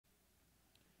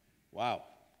Wow,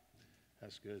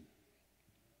 that's good.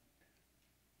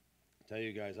 I tell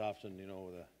you guys often,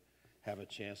 to have a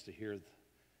chance to hear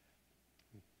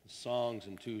the songs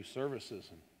in two services,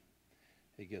 and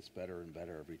it gets better and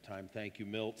better every time. Thank you,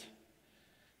 Milt.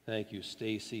 Thank you,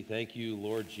 Stacy. Thank you,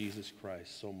 Lord Jesus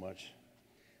Christ, so much.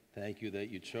 Thank you that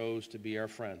you chose to be our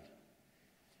friend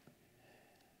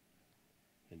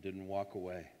and didn't walk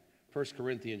away. 1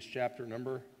 Corinthians chapter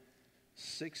number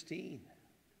 16.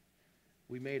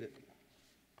 We made it.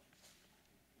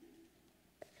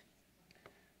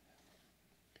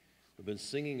 We've been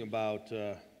singing about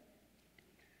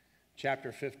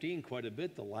chapter 15 quite a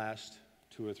bit the last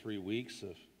 2 or 3 weeks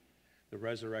of the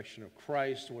resurrection of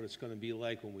Christ, what it's going to be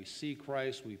like when we see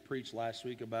Christ. We preached last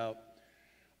week about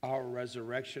our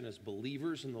resurrection as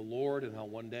believers in the Lord and how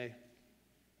one day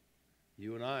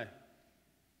you and I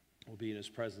will be in His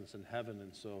presence in heaven.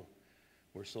 And so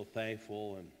we're so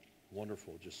thankful and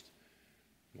wonderful, just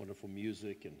wonderful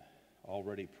music and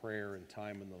already prayer and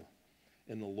time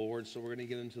in the Lord. So we're going to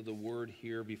get into the Word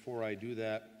here. Before I do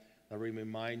that, let me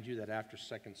remind you that after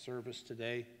second service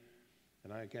today,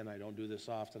 and I don't do this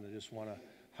often, I just want to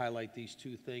highlight these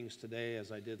two things today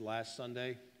as I did last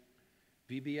Sunday.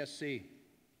 VBSC,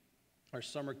 our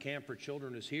summer camp for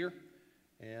children, is here,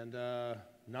 and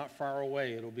not far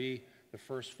away. It'll be the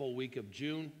first full week of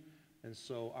June, and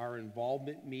so our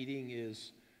involvement meeting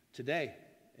is today.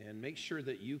 And make sure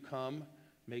that you come.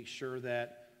 Make sure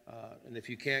that, and if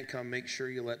you can't come, make sure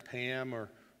you let Pam or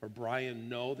Brian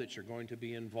know that you're going to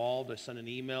be involved. I sent an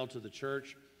email to the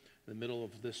church in the middle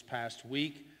of this past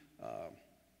week.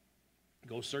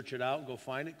 Go search it out, go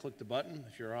find it, click the button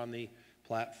if you're on the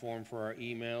platform for our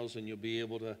emails, and you'll be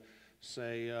able to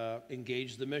say,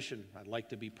 engage the mission. I'd like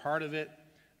to be part of it.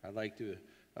 I'd like to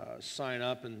sign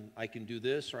up, and I can do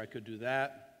this or I could do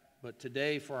that. But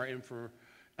today for our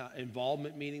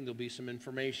involvement meeting, there'll be some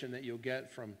information that you'll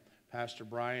get from Pastor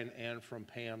Brian and from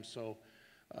Pam. So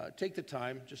take the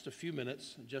time, just a few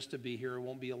minutes, just to be here. It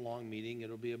won't be a long meeting.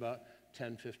 It'll be about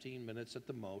 10, 15 minutes at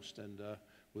the most, and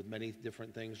with many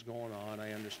different things going on,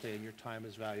 I understand your time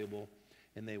is valuable,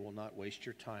 and they will not waste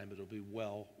your time. It'll be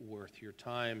well worth your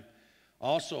time.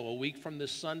 Also, a week from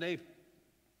this Sunday,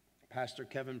 Pastor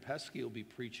Kevin Pesky will be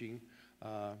preaching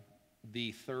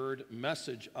the third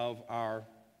message of our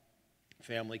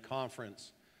family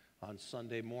conference on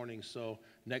Sunday morning. So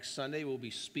next Sunday, we'll be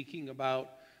speaking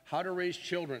about how to raise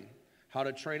children, how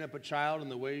to train up a child in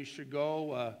the way you should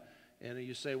go. And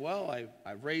you say, well,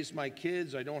 I've raised my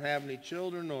kids, I don't have any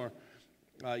children, or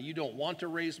you don't want to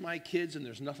raise my kids, and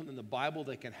there's nothing in the Bible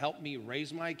that can help me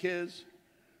raise my kids.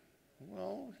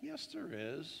 Well, yes, there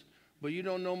is, but you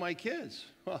don't know my kids.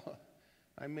 Well,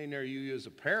 I may know you as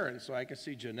a parent, so I can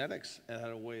see genetics had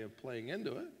a way of playing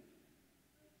into it.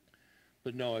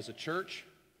 But no, as a church,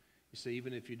 you say,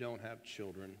 even if you don't have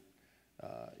children,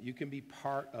 you can be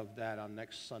part of that on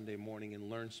next Sunday morning and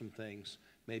learn some things.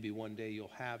 Maybe one day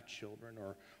you'll have children,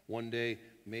 or one day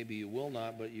maybe you will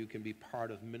not, but you can be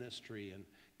part of ministry and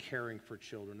caring for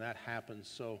children. That happens.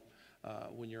 So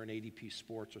when you're in ADP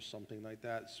Sports or something like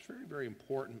that, it's very, very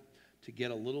important to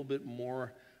get a little bit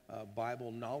more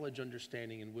Bible knowledge,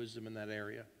 understanding, and wisdom in that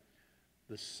area.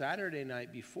 The Saturday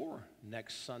night before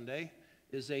next Sunday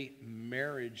is a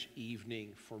marriage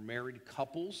evening for married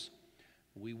couples.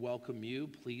 We welcome you.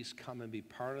 Please come and be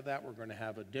part of that. We're going to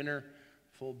have a dinner,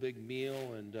 full big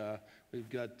meal, and we've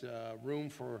got room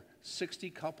for 60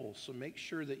 couples. So make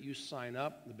sure that you sign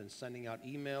up. We've been sending out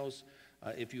emails.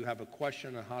 If you have a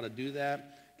question on how to do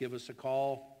that, give us a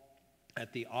call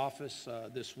at the office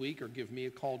this week, or give me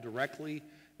a call directly,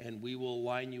 and we will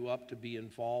line you up to be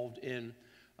involved in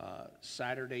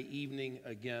Saturday evening.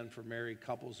 Again, for married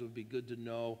couples, it would be good to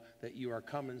know that you are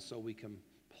coming so we can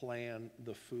plan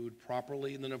the food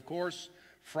properly. And then, of course,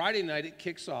 Friday night it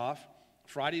kicks off.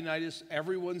 Friday night is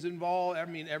everyone's involved. I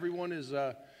mean, everyone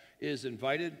is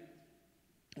invited.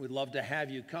 We'd love to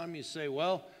have you come. You say,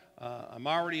 well, I'm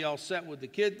already all set with the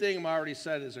kid thing. I'm already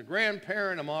set as a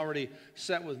grandparent. I'm already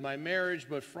set with my marriage.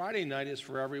 But Friday night is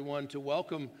for everyone, to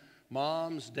welcome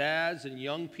moms, dads, and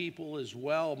young people as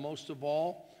well. Most of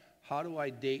all, how do I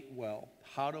date well?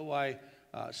 How do I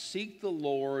seek the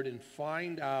Lord and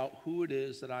find out who it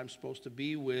is that I'm supposed to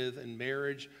be with in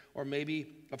marriage? Or maybe,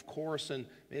 of course, and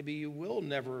maybe you will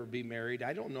never be married.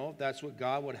 I don't know if that's what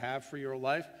God would have for your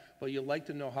life, but you'd like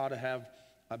to know how to have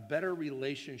a better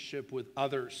relationship with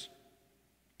others.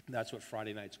 That's what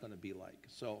Friday night's going to be like.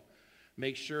 So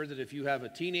make sure that if you have a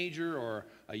teenager or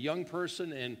a young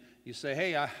person and you say,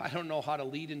 hey, I don't know how to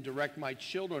lead and direct my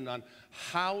children on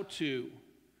how to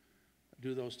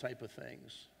do those type of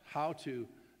things, how to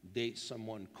date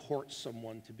someone, court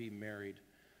someone to be married,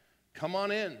 come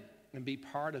on in. and be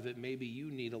part of it, maybe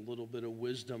you need a little bit of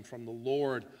wisdom from the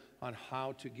Lord on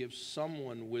how to give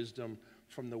someone wisdom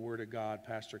from the Word of God.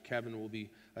 Pastor Kevin will be,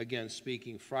 again,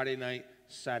 speaking Friday night,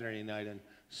 Saturday night, and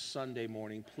Sunday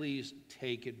morning. Please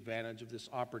take advantage of this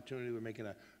opportunity. We're making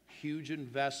a huge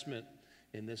investment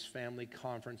in this family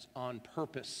conference on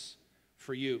purpose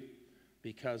for you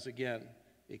because, again,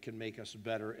 it can make us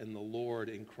better in the Lord,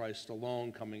 in Christ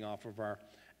alone, coming off of our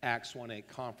Acts 1:8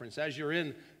 conference. As you're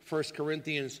in 1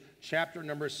 Corinthians chapter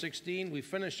number 16, we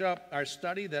finish up our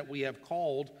study that we have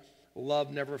called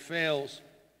Love Never Fails.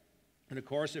 And of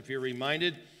course, if you're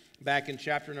reminded, back in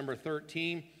chapter number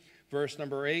 13, verse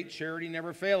number 8, charity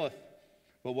never faileth.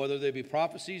 But whether they be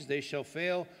prophecies, they shall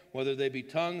fail. Whether they be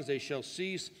tongues, they shall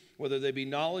cease. Whether they be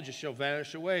knowledge, it shall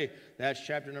vanish away. That's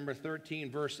chapter number 13,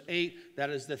 verse 8. That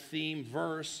is the theme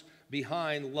verse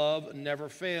behind Love Never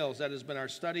Fails. That has been our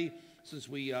study since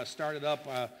we started up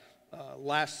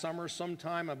last summer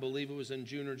sometime. I believe it was in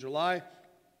June or July.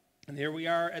 And here we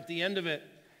are at the end of it.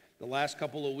 The last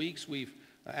couple of weeks, we've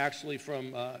actually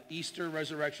from Easter,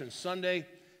 Resurrection Sunday,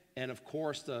 and of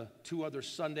course the 2 other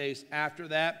Sundays after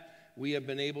that, we have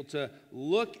been able to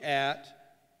look at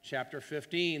chapter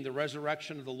 15, the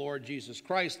resurrection of the Lord Jesus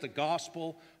Christ, the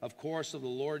gospel, of course, of the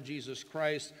Lord Jesus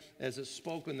Christ, as it's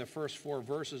spoken in the first 4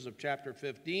 verses of chapter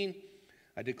 15.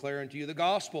 I declare unto you the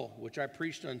gospel, which I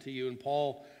preached unto you. And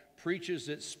Paul preaches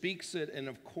it, speaks it, and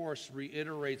of course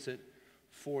reiterates it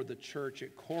for the church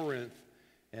at Corinth.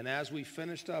 And as we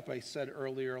finished up, I said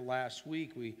earlier last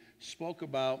week, we spoke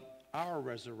about our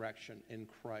resurrection in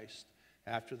Christ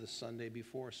after the Sunday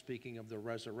before, speaking of the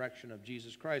resurrection of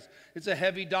Jesus Christ. It's a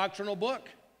heavy doctrinal book.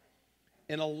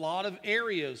 In a lot of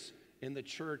areas in the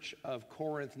church of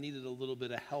Corinth needed a little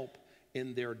bit of help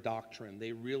in their doctrine.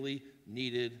 They really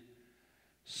needed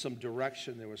some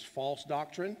direction. There was false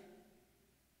doctrine.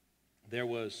 There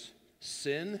was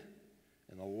sin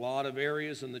in a lot of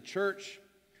areas in the church.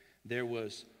 There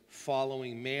was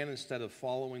following man instead of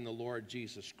following the Lord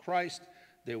Jesus Christ.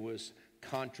 There was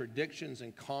contradictions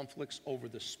and conflicts over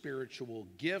the spiritual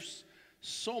gifts.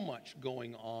 So much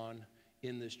going on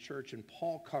in this church, and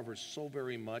Paul covers so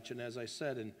very much. And as I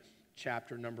said in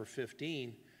chapter number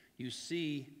 15, you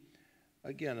see,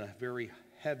 again, a very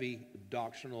heavy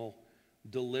doctrinal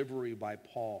delivery by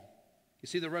Paul. You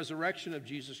see, the resurrection of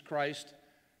Jesus Christ,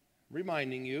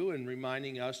 reminding you and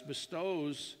reminding us,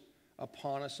 bestows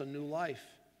upon us a new life.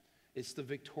 It's the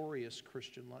victorious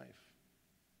Christian life.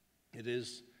 It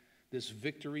is this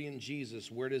victory in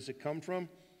Jesus. Where does it come from?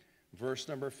 Verse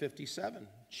number 57,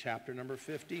 chapter number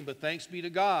 15. But thanks be to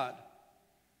God,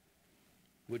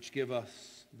 which give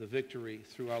us the victory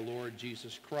through our Lord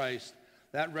Jesus Christ.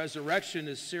 That resurrection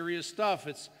is serious stuff.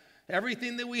 It's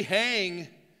everything that we hang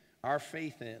our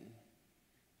faith in.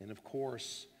 And of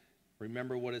course,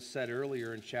 remember what it said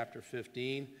earlier in chapter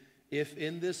 15. If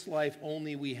in this life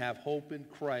only we have hope in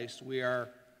Christ, we are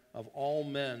of all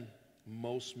men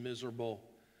most miserable.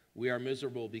 We are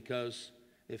miserable because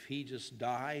if he just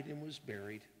died and was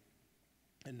buried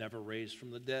and never raised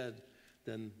from the dead,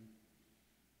 then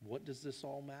what does this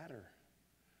all matter?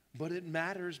 But it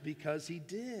matters because he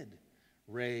did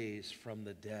raise from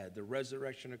the dead. The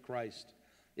resurrection of Christ,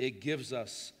 it gives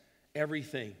us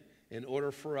everything in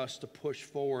order for us to push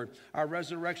forward. Our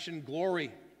resurrection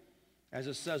glory, as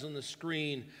it says on the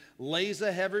screen, lays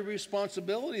a heavy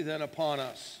responsibility then upon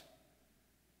us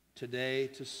today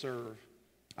to serve.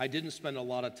 I didn't spend a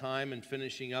lot of time in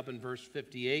finishing up in verse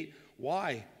 58.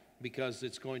 Why? Because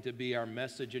it's going to be our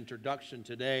message introduction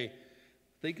today.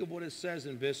 Think of what it says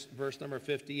in verse number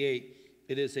 58.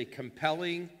 It is a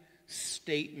compelling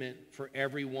statement for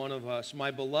every one of us.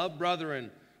 My beloved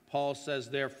brethren, Paul says,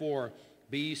 therefore,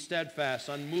 be ye steadfast,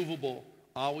 unmovable,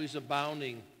 always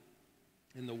abounding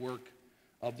in the work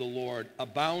of the Lord,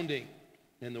 abounding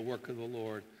in the work of the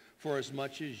Lord, for as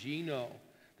much as ye know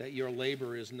that your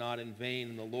labor is not in vain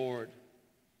in the Lord.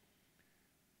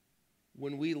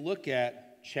 When we look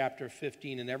at chapter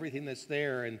 15 and everything that's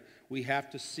there, and we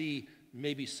have to see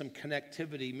maybe some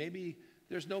connectivity, maybe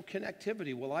there's no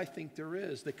connectivity. Well, I think there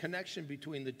is. The connection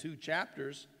between the 2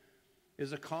 chapters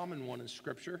is a common one in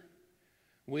Scripture.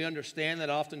 We understand that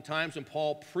oftentimes when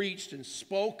Paul preached and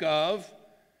spoke of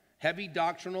heavy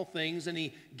doctrinal things, and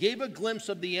he gave a glimpse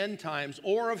of the end times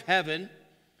or of heaven,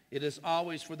 it is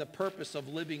always for the purpose of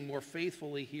living more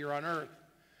faithfully here on earth.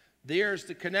 There's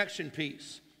the connection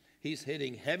piece. He's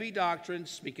hitting heavy doctrine,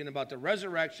 speaking about the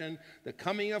resurrection, the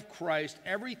coming of Christ,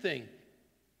 everything.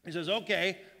 He says,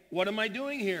 okay, what am I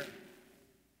doing here?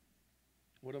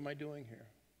 What am I doing here?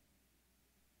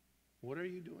 What are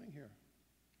you doing here?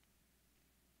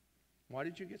 Why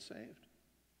did you get saved?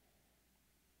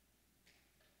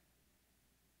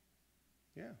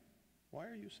 Yeah. Why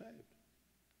are you saved?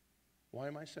 Why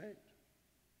am I saved?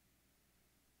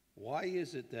 Why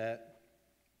is it that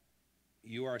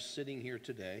you are sitting here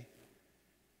today,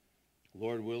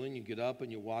 Lord willing, you get up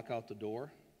and you walk out the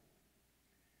door,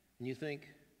 and you think,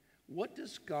 what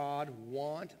does God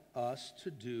want us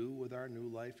to do with our new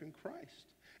life in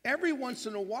Christ? Every once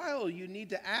in a while, you need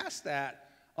to ask that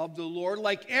of the Lord,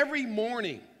 like every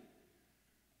morning.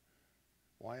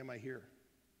 Why am I here?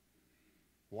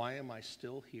 Why am I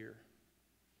still here?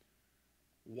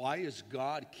 Why does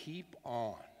God keep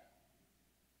on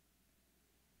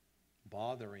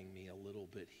bothering me a little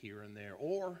bit here and there?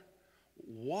 Or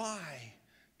why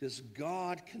does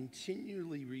God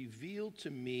continually reveal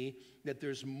to me that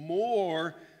there's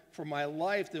more for my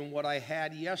life than what I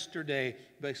had yesterday?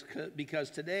 Because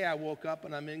today I woke up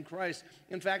and I'm in Christ.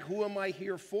 In fact, who am I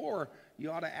here for?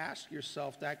 You ought to ask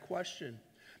yourself that question.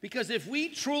 Because if we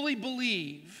truly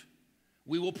believe,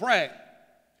 we will pray.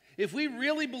 If we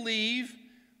really believe,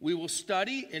 we will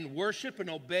study and worship and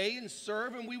obey and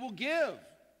serve, and we will give.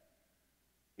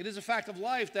 It is a fact of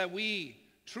life that we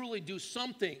truly do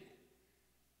something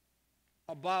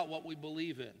about what we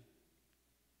believe in.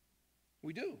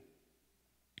 We do.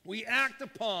 We act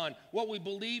upon what we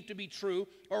believe to be true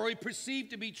or we perceive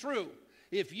to be true.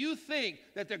 If you think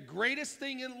that the greatest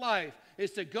thing in life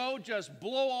is to go just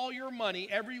blow all your money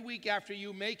every week after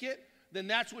you make it, then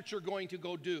that's what you're going to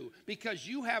go do, because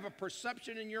you have a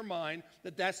perception in your mind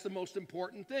that that's the most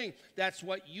important thing. That's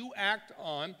what you act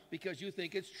on because you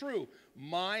think it's true.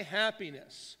 My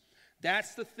happiness,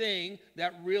 that's the thing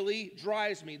that really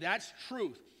drives me. That's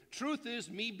truth. Truth is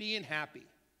me being happy.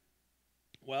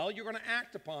 Well, you're going to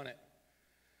act upon it.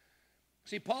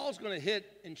 See, Paul's going to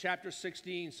hit in chapter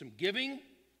 16 some giving,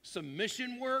 some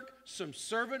mission work, some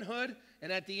servanthood,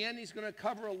 and at the end he's going to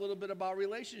cover a little bit about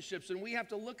relationships. And we have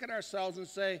to look at ourselves and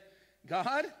say,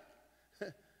 God,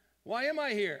 why am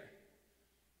I here?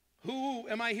 Who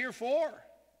am I here for?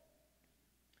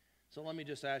 So let me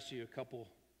just ask you a couple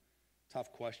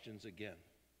tough questions again.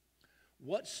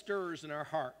 What stirs in our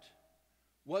heart?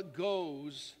 What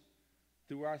goes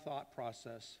through our thought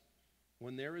process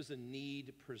when there is a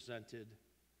need presented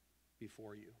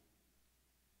before you?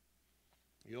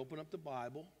 You open up the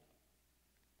Bible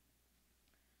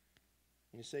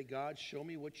and you say, God, show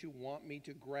me what you want me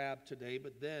to grab today,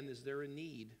 but then is there a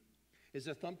need? Is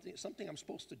there something I'm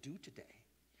supposed to do today?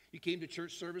 You came to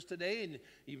church service today and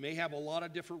you may have a lot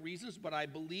of different reasons, but I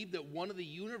believe that one of the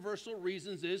universal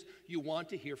reasons is you want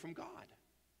to hear from God.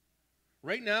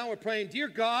 Right now we're praying, dear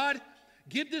God,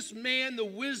 give this man the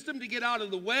wisdom to get out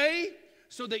of the way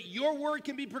so that your word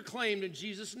can be proclaimed in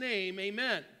Jesus' name,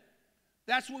 amen.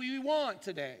 That's what we want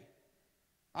today.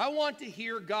 I want to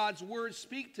hear God's word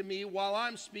speak to me while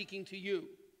I'm speaking to you.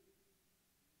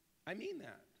 I mean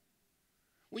that.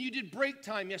 When you did break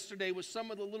time yesterday with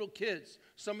some of the little kids,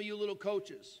 some of you little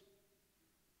coaches,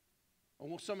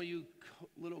 or some of you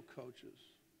little coaches,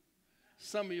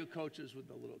 some of you coaches with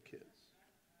the little kids,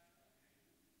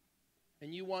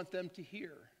 and you want them to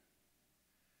hear.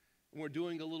 And we're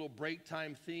doing a little break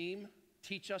time theme,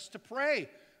 teach us to pray.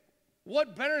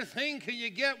 What better thing can you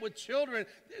get with children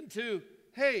than to,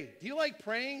 hey, do you like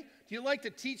praying? Do you like to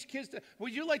teach kids to,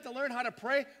 would you like to learn how to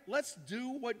pray? Let's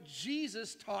do what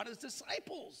Jesus taught his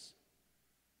disciples.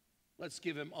 Let's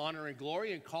give him honor and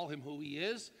glory and call him who he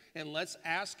is, and let's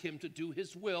ask him to do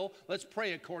his will. Let's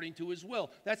pray according to his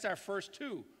will. That's our first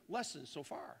two lessons so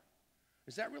far.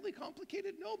 Is that really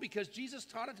complicated? No, because Jesus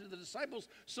taught it to the disciples.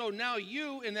 So now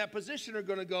you in that position are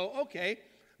going to go, okay,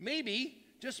 maybe,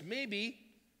 just maybe,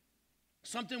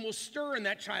 something will stir in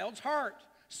that child's heart.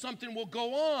 Something will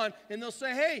go on, and they'll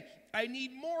say, hey, I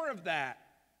need more of that.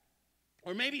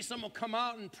 Or maybe some will come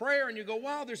out in prayer, and you go,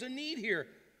 wow, there's a need here.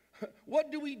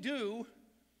 What do we do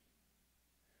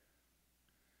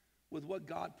with what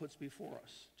God puts before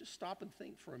us? Just stop and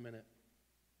think for a minute.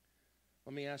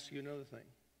 Let me ask you another thing.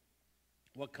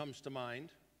 What comes to mind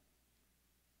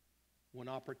when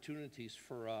opportunities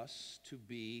for us to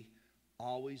be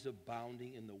always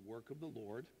abounding in the work of the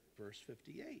Lord, verse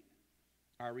 58,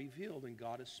 are revealed and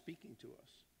God is speaking to us?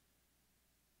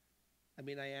 I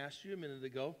mean, I asked you a minute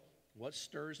ago, what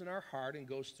stirs in our heart and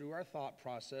goes through our thought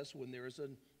process when there is a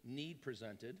need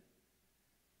presented?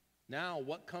 Now,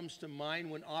 what comes to mind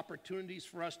when opportunities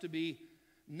for us to be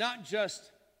not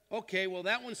just, okay, well,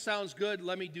 that one sounds good,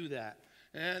 let me do that.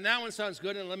 And that one sounds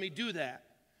good, and let me do that.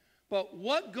 But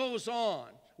what goes on?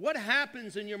 What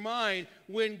happens in your mind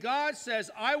when God says,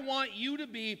 I want you to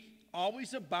be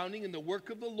always abounding in the work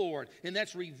of the Lord, and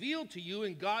that's revealed to you,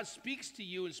 and God speaks to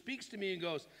you and speaks to me and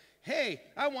goes, hey,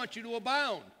 I want you to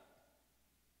abound.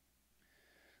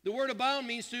 The word abound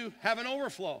means to have an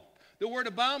overflow. The word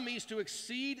abound means to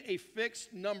exceed a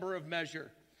fixed number of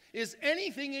measure. Is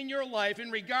anything in your life in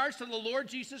regards to the Lord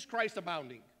Jesus Christ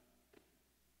abounding?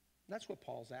 That's what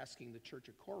Paul's asking the church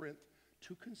at Corinth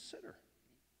to consider.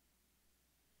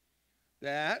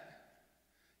 That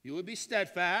you would be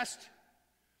steadfast,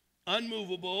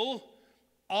 unmovable,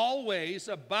 always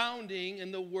abounding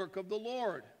in the work of the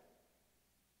Lord.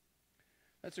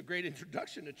 That's a great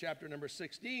introduction to chapter number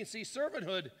 16. See,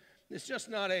 servanthood is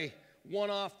just not a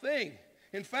one-off thing.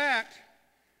 In fact,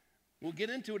 we'll get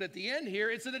into it at the end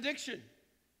here, it's an addiction.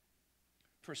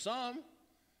 For some,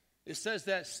 it says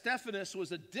that Stephanus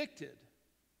was addicted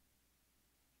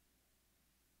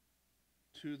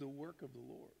to the work of the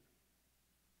Lord.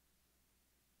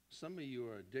 Some of you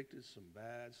are addicted to some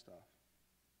bad stuff.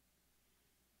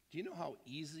 Do you know how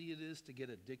easy it is to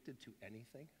get addicted to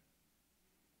anything?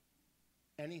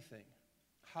 Anything.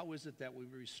 How is it that we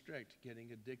restrict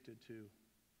getting addicted to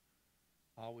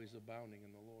always abounding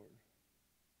in the Lord?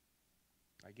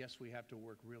 I guess we have to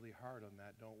work really hard on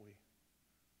that, don't we?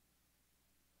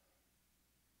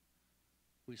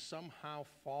 We somehow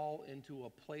fall into a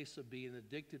place of being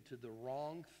addicted to the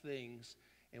wrong things,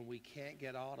 and we can't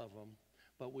get out of them,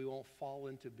 but we won't fall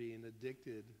into being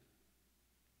addicted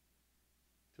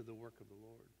to the work of the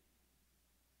Lord.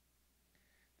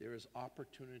 There is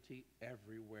opportunity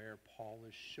everywhere. Paul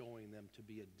is showing them to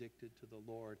be addicted to the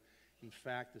Lord. In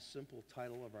fact, the simple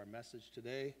title of our message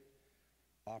today,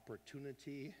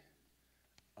 Opportunity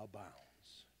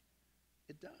Abounds.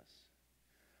 It does.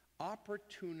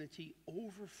 Opportunity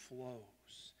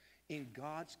overflows in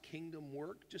God's kingdom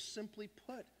work. Just simply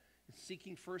put,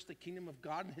 seeking first the kingdom of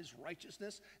God and his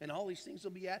righteousness, and all these things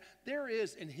will be added. There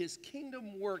is in his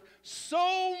kingdom work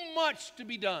so much to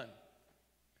be done.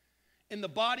 In the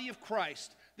body of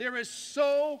Christ, there is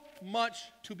so much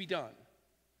to be done.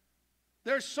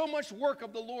 There's so much work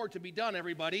of the Lord to be done,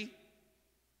 everybody.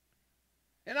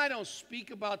 And I don't speak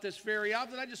about this very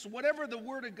often. Whatever the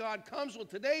Word of God comes with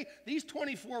today, these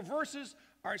 24 verses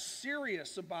are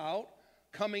serious about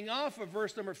coming off of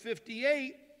verse number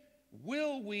 58.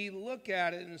 Will we look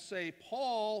at it and say,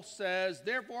 Paul says,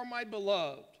 therefore, my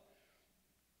beloved,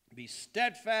 be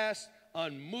steadfast,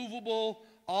 unmovable,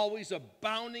 always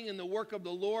abounding in the work of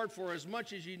the Lord, for as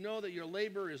much as you know that your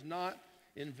labor is not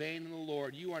in vain in the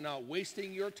Lord. You are not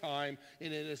wasting your time,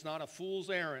 and it is not a fool's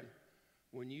errand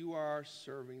when you are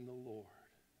serving the Lord.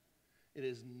 It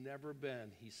has never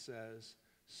been, he says,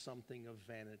 something of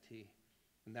vanity.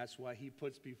 And that's why he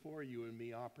puts before you and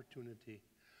me opportunity.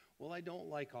 Well, I don't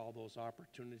like all those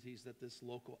opportunities that this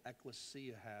local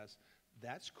ecclesia has.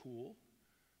 That's cool,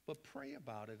 but pray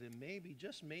about it, and maybe,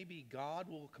 just maybe, God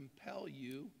will compel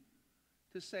you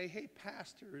to say, hey,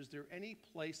 pastor, is there any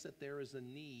place that there is a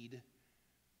need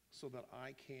so that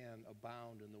I can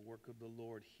abound in the work of the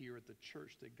Lord here at the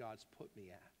church that God's put me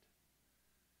at?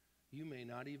 You may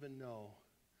not even know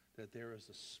that there is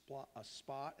a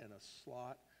spot and a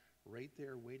slot right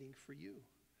there waiting for you.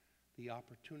 The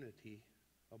opportunity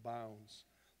abounds.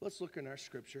 Let's look in our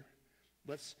scripture.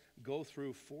 Let's go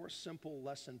through 4 simple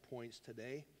lesson points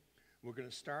today. We're going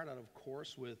to start out, of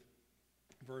course, with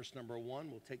verse number 1.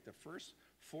 We'll take the first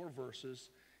 4 verses,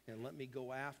 and let me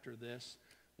go after this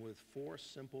with 4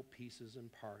 simple pieces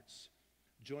and parts.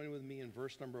 Join with me in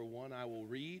verse number 1. I will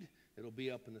read. It'll be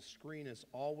up on the screen as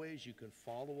always. You can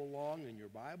follow along in your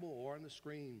Bible or on the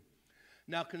screen.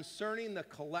 Now, concerning the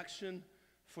collection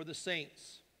for the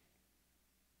saints.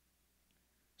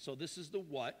 So this is the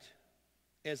what.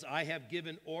 As I have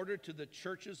given order to the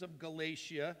churches of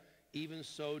Galatia, even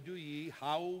so do ye.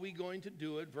 How are we going to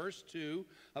do it? Verse 2,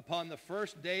 upon the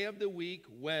first day of the week,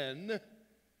 when,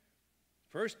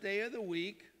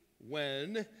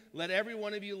 let every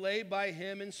one of you lay by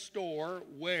him in store.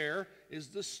 Where is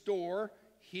the store?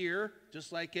 Here,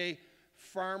 just like a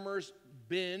farmer's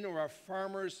bin or a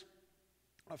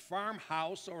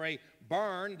farmhouse or a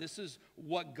barn. This is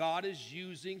what God is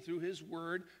using through his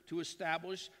word to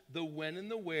establish the when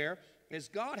and the where. As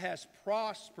God has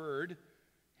prospered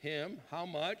him, how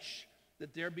much?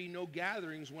 That there be no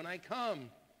gatherings when I come.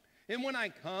 And when I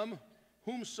come,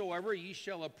 whomsoever ye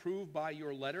shall approve by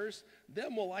your letters,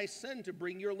 them will I send to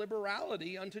bring your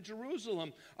liberality unto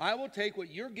Jerusalem. I will take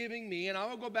what you're giving me, and I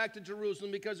will go back to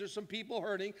Jerusalem because there's some people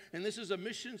hurting, and this is a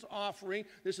missions offering.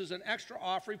 This is an extra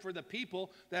offering for the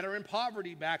people that are in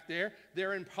poverty back there.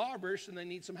 They're impoverished, and they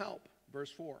need some help. Verse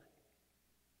 4.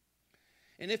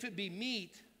 And if it be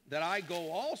meet that I go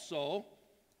also,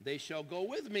 they shall go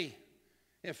with me.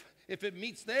 If it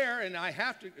meets there and I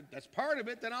have to, that's part of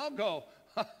it, then I'll go.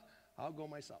 I'll go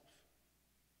myself.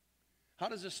 How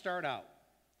does this start out?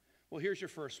 Well, here's your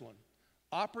first one.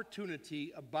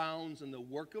 Opportunity abounds in the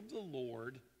work of the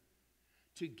Lord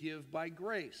to give by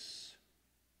grace,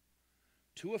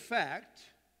 to affect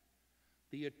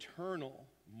the eternal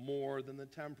more than the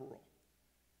temporal.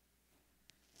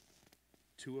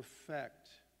 To affect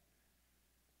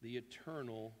the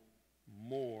eternal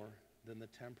more than the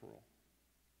temporal.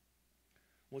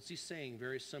 What's he saying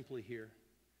very simply here?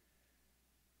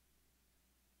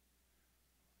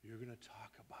 You're going to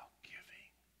talk about giving.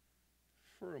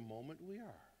 For a moment, we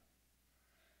are.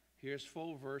 Here's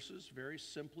full verses, very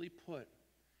simply put.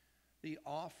 The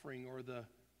offering or the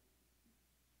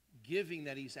giving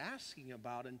that he's asking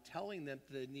about and telling them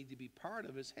that they need to be part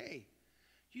of is, hey,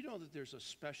 do you know that there's a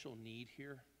special need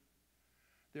here?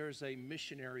 There's a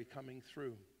missionary coming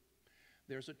through.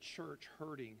 There's a church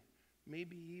hurting.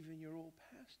 Maybe even your old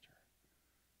pastor.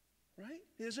 Right?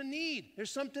 There's a need.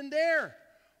 There's something there.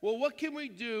 Well, what can we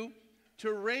do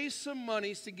to raise some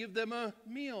monies to give them a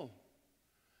meal?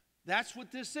 That's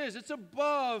what this is. It's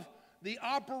above the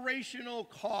operational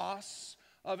costs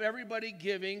of everybody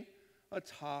giving a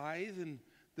tithe and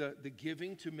the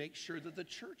giving to make sure that the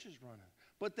church is running.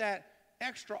 But that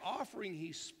extra offering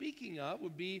he's speaking of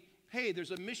would be, hey,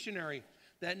 there's a missionary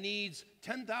that needs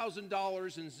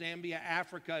 $10,000 in Zambia,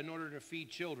 Africa, in order to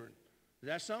feed children. Does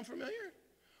that sound familiar?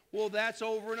 Well, that's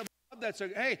over and above.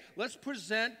 Hey, let's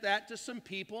present that to some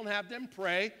people and have them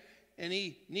pray. And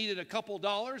he needed a couple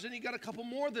dollars, and he got a couple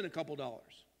more than a couple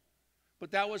dollars.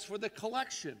 But that was for the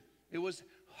collection. It was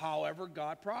however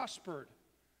God prospered.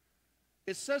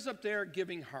 It says up there,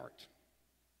 giving heart.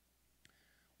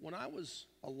 When I was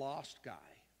a lost guy,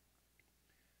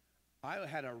 I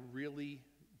had a really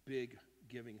big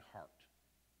giving heart.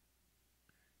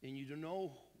 And you don't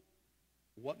know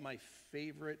what my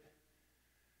favorite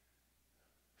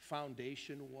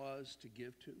foundation was to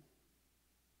give to?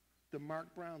 The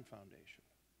Mark Brown Foundation.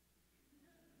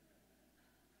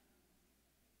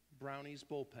 Brownie's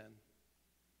Bullpen.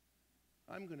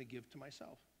 I'm going to give to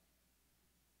myself.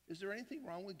 Is there anything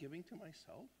wrong with giving to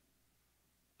myself?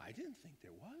 I didn't think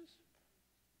there was.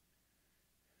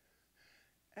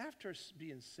 After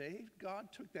being saved, God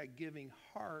took that giving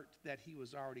heart that he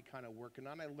was already kind of working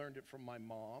on. I learned it from my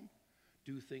mom.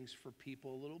 Do things for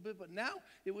people a little bit, but now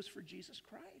it was for Jesus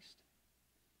Christ.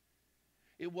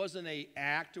 It wasn't an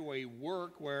act or a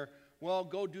work where, well,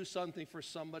 go do something for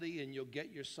somebody and you'll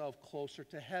get yourself closer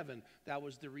to heaven. That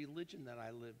was the religion that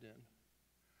I lived in.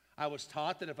 I was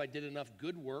taught that if I did enough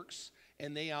good works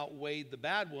and they outweighed the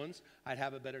bad ones, I'd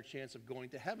have a better chance of going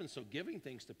to heaven. So giving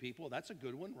things to people, that's a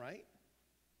good one, right?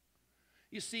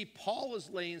 You see, Paul is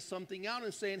laying something out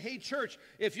and saying, hey, church,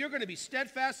 if you're going to be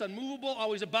steadfast, unmovable,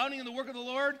 always abounding in the work of the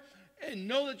Lord, and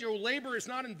know that your labor is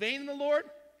not in vain in the Lord,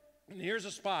 and here's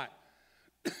a spot.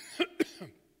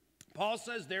 Paul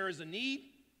says there is a need.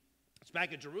 It's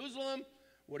back at Jerusalem.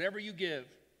 Whatever you give.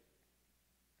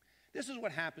 This is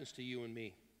what happens to you and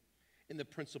me in the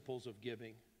principles of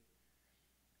giving,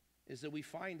 is that we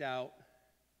find out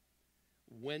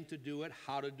when to do it,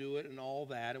 how to do it, and all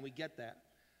that, and we get that.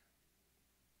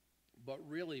 But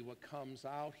really what comes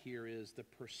out here is the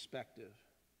perspective.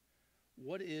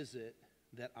 What is it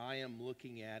that I am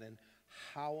looking at, and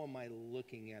how am I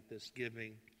looking at this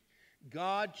giving?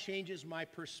 God changes my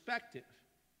perspective.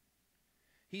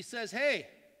 He says, hey,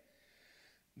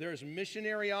 there's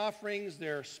missionary offerings,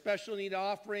 there's special need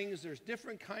offerings, there's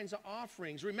different kinds of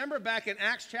offerings. Remember back in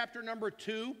Acts chapter number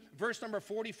 2, verse number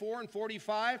 44 and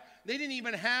 45, they didn't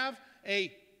even have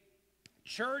a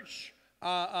church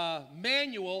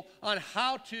manual on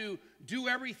how to do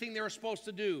everything they were supposed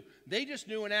to do. They just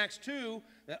knew in Acts 2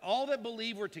 that all that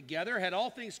believed were together, had all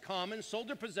things common, sold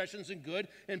their possessions and good,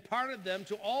 and parted them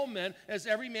to all men as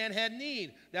every man had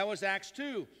need. That was Acts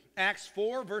 2. Acts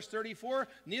 4, verse 34,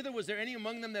 neither was there any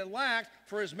among them that lacked,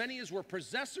 for as many as were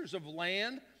possessors of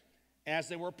land, as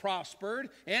they were prospered,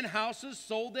 and houses,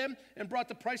 sold them, and brought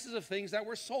the prices of things that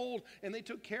were sold, and they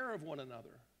took care of one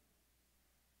another.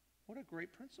 What a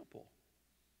great principle.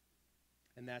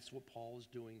 And that's what Paul is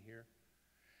doing here.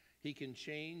 He can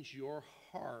change your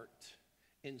heart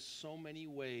in so many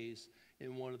ways.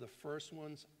 And one of the first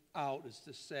ones out is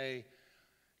to say,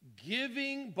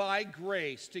 giving by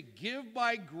grace, to give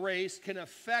by grace can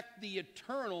affect the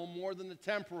eternal more than the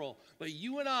temporal. But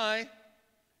you and I,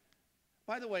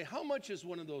 by the way, how much is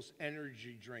one of those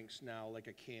energy drinks now, like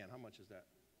a can? How much is that?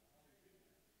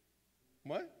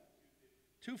 What?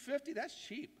 $2.50? That's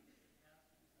cheap.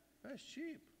 That's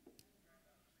cheap.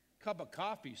 Cup of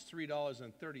coffee is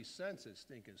 $3.30 at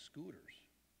stinking Scooters.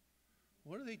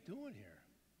 What are they doing here?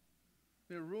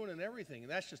 They're ruining everything,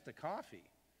 and that's just the coffee.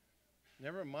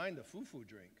 Never mind the foo-foo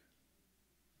drink.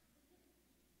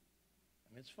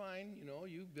 It's fine,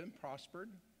 you've been prospered.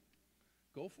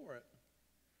 Go for it.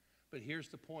 But here's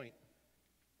the point.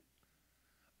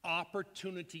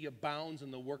 Opportunity abounds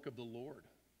in the work of the Lord.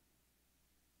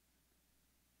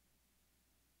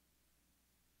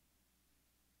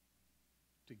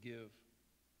 To give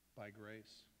by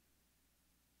grace,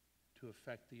 to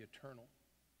affect the eternal.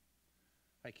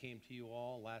 I came to you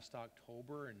all last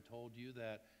October and told you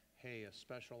that, hey, a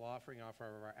special offering off of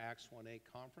our Acts 1:8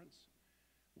 conference,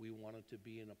 we wanted to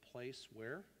be in a place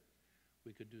where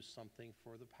we could do something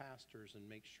for the pastors and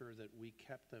make sure that we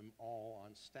kept them all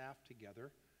on staff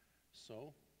together.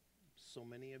 So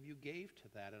many of you gave to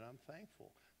that, and I'm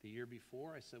thankful. The year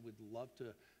before, I said we'd love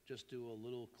to just do a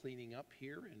little cleaning up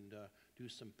here and do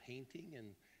some painting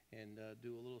and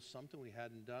do a little something we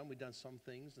hadn't done. We'd done some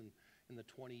things in the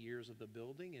 20 years of the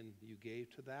building, and you gave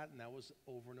to that, and that was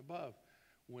over and above.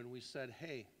 When we said,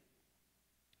 hey,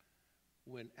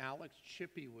 when Alex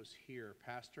Chippy was here,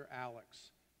 Pastor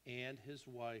Alex and his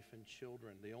wife and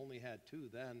children, they only had 2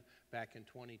 then, back in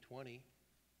 2020,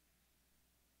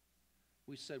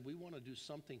 we said we want to do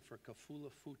something for Kafula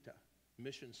Futa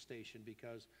mission station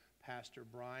because Pastor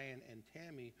Brian and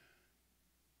Tammy,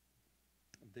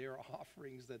 their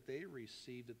offerings that they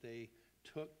received, that they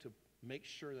took to make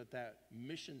sure that that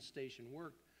mission station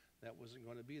worked, that wasn't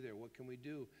going to be there. What can we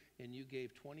do? And you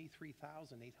gave $23,800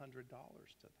 to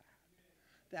that.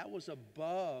 That was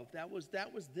above. That was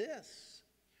this.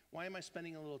 Why am I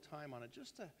spending a little time on it?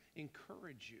 Just to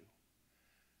encourage you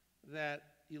that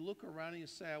you look around and you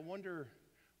say, I wonder,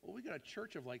 well, we got a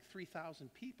church of like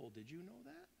 3,000 people. Did you know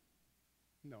that?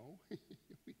 No.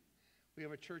 We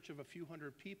have a church of a few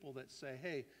hundred people that say,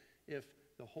 hey, if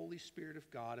the Holy Spirit of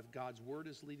God, if God's word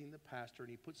is leading the pastor and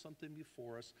he puts something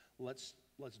before us, let's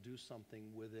do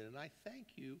something with it. And I thank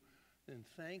you, and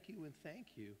thank you, and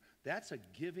thank you. That's a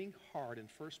giving heart, and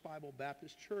First Bible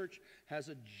Baptist Church has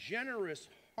a generous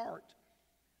heart,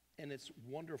 and it's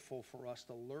wonderful for us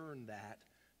to learn that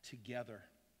together.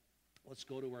 Let's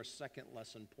go to our second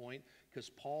lesson point, because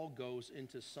Paul goes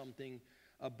into something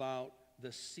about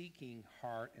the seeking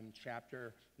heart in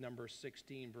chapter number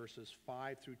 16, verses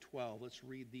 5 through 12. Let's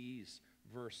read these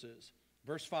verses.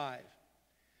 Verse 5.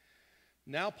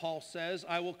 Now Paul says,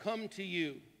 I will come unto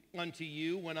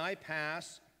you when I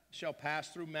shall pass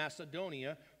through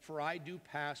Macedonia, for I do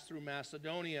pass through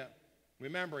Macedonia.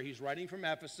 Remember, he's writing from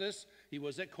Ephesus. He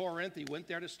was at Corinth. He went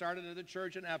there to start another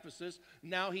church in Ephesus.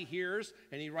 Now he hears,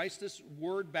 and he writes this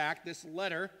word back, this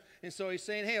letter. And so he's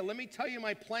saying, hey, let me tell you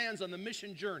my plans on the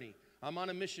mission journey. I'm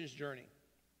on a missions journey.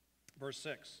 Verse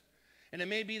 6. And it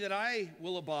may be that I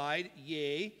will abide,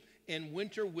 yea, and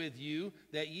winter with you,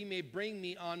 that ye may bring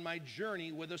me on my journey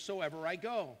whithersoever I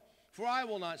go. For I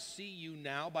will not see you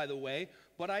now by the way,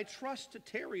 but I trust to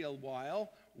tarry a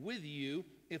while with you,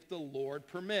 if the Lord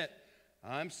permit.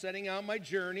 I'm setting out my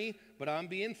journey, but I'm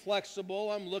being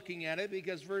flexible. I'm looking at it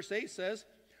because verse 8 says,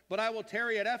 but I will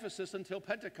tarry at Ephesus until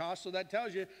Pentecost. So that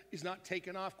tells you he's not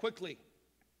taking off quickly.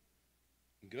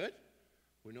 Good?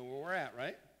 We know where we're at,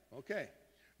 right? Okay.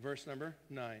 Verse number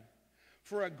 9.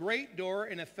 For a great door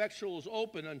and effectual is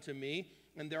open unto me,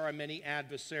 and there are many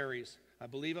adversaries. I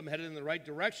believe I'm headed in the right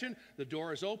direction. The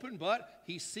door is open, but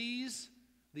he sees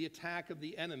the attack of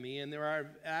the enemy, and there are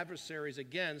adversaries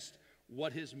against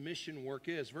what his mission work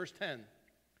is. Verse 10.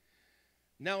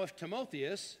 Now if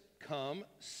Timotheus come,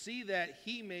 see that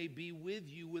he may be with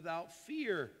you without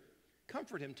fear.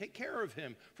 Comfort him, take care of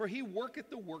him, for he worketh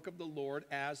the work of the Lord,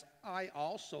 as I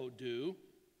also do.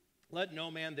 Let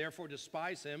no man therefore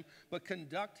despise him, but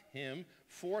conduct him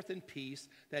forth in peace,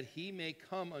 that he may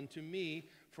come unto me,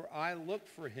 for I look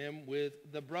for him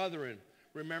with the brethren.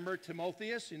 Remember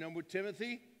Timotheus? You know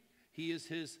Timothy? He is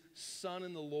his son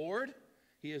in the Lord.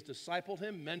 He has discipled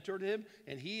him, mentored him,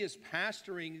 and he is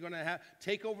pastoring, going to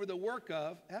take over the work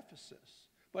of Ephesus.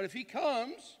 But if he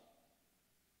comes,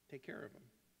 take care of him.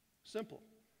 Simple.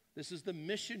 This is the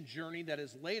mission journey that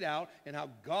is laid out and how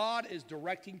God is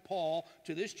directing Paul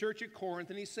to this church at Corinth.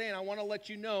 And he's saying, I want to let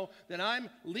you know that I'm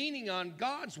leaning on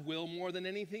God's will more than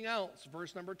anything else.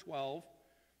 Verse number 12.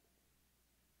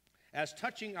 As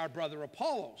touching our brother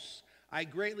Apollos, I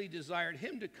greatly desired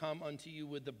him to come unto you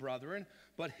with the brethren,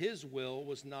 but his will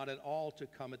was not at all to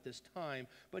come at this time,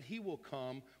 but he will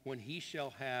come when he shall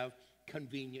have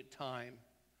convenient time.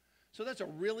 So that's a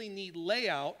really neat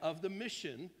layout of the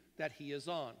mission that he is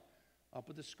on. Up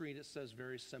at the screen it says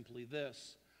very simply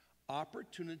this: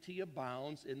 opportunity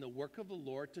abounds in the work of the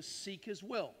Lord to seek his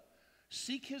will.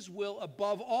 Seek his will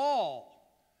above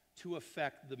all to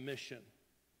effect the mission.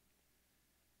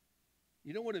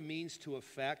 You know what it means to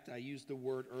effect? I used the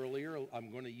word earlier.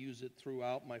 I'm going to use it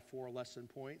throughout my 4 lesson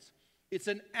points. It's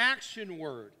an action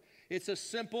word. It's a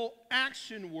simple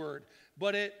action word,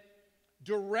 but it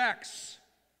directs,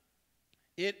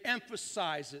 it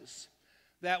emphasizes.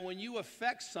 that when you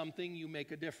affect something, you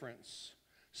make a difference.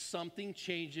 Something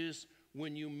changes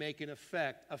when you make an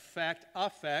effect. Affect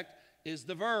is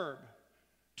the verb.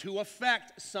 To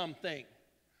affect something.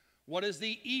 What is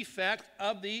the effect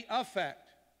of the effect?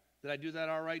 Did I do that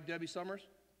all right, Debbie Summers?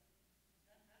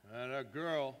 And a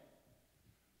girl.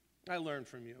 I learned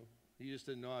from you. You just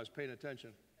didn't know I was paying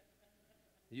attention.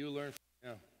 You learned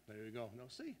from, yeah, there you go. No,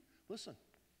 see, listen.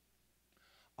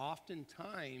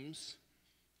 Oftentimes,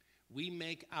 we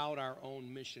make out our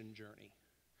own mission journey.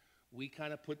 We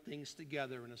kind of put things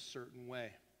together in a certain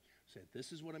way. Say,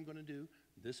 this is what I'm going to do.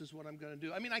 This is what I'm going to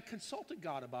do. I mean, I consulted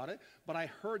God about it, but I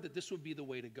heard that this would be the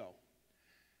way to go.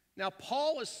 Now,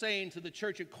 Paul is saying to the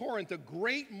church at Corinth, a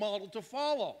great model to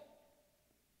follow.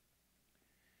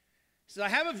 He says, I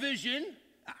have a vision.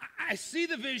 I see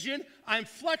the vision. I'm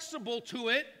flexible to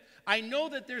it. I know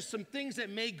that there's some things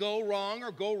that may go wrong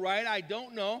or go right. I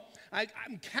don't know.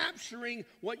 I'm capturing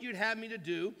what you'd have me to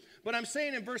do. But I'm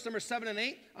saying in verse number 7 and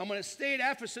 8, I'm going to stay at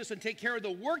Ephesus and take care of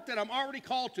the work that I'm already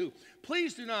called to.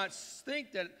 Please do not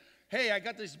think that, hey, I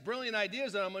got these brilliant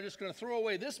ideas and I'm just going to throw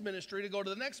away this ministry to go to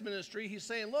the next ministry. He's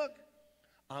saying, look,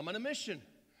 I'm on a mission.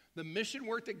 The mission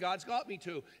work that God's got me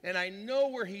to. And I know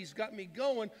where he's got me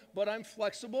going, but I'm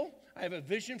flexible. I have a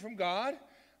vision from God.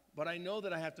 But I know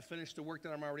that I have to finish the work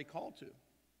that I'm already called to.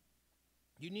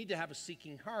 You need to have a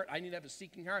seeking heart. I need to have a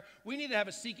seeking heart. We need to have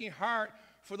a seeking heart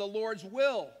for the Lord's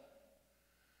will.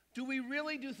 Do we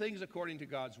really do things according to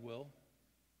God's will?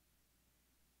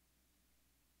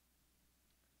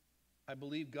 I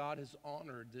believe God has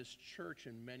honored this church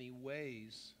in many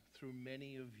ways through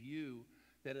many of you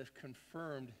that have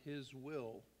confirmed his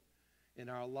will in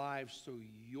our lives through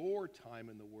your time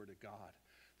in the Word of God,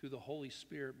 through the Holy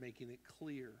Spirit making it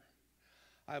clear.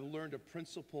 I've learned a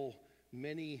principle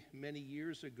many, many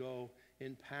years ago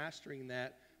in pastoring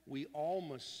that we all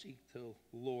must seek the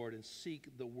Lord and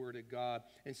seek the Word of God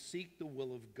and seek the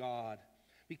will of God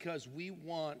because we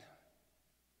want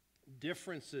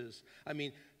differences. I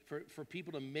mean, for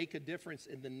people to make a difference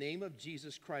in the name of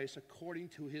Jesus Christ according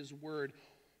to his Word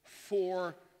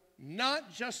for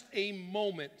not just a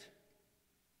moment.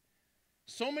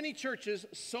 So many churches,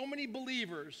 so many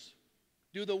believers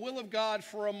do the will of God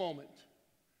for a moment.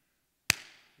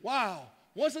 Wow,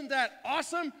 wasn't that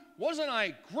awesome? Wasn't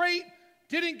I great?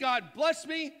 Didn't God bless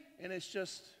me? And it's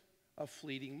just a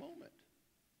fleeting moment.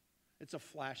 It's a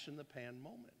flash in the pan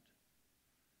moment.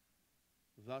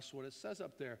 Thus what it says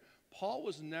up there. Paul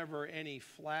was never any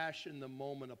flash in the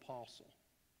moment apostle.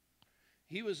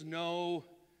 He was no,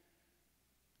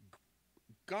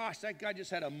 gosh, that guy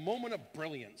just had a moment of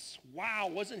brilliance. Wow,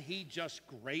 wasn't he just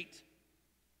great?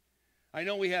 I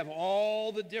know we have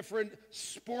all the different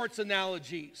sports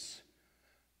analogies,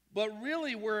 but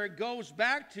really where it goes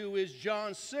back to is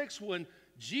John 6 when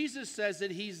Jesus says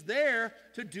that he's there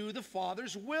to do the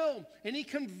Father's will, and he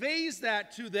conveys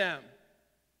that to them.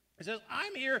 He says,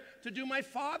 I'm here to do my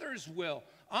Father's will.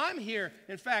 I'm here.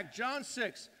 In fact, John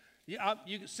 6,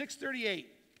 6:38.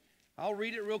 I'll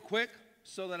read it real quick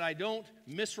so that I don't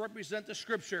misrepresent the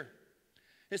scripture.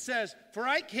 It says, for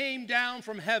I came down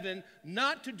from heaven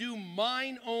not to do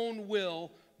mine own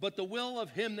will, but the will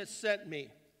of him that sent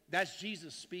me. That's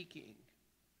Jesus speaking.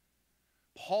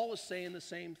 Paul is saying the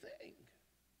same thing.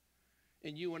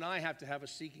 And you and I have to have a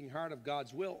seeking heart of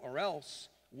God's will, or else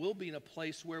we'll be in a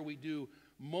place where we do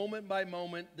moment by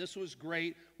moment. This was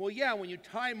great. Well, yeah, when you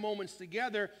tie moments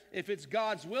together, if it's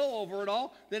God's will over it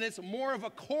all, then it's more of a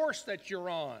course that you're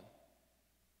on.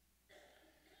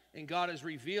 And God is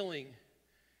revealing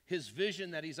his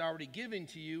vision that he's already given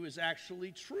to you is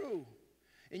actually true.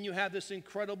 And you have this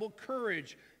incredible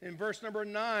courage. In verse number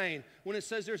 9, when it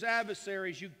says there's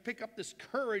adversaries, you pick up this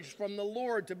courage from the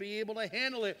Lord to be able to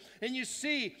handle it. And you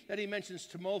see that he mentions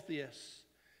Timotheus,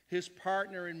 his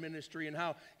partner in ministry, and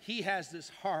how he has this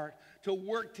heart to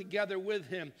work together with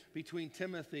him between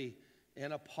Timothy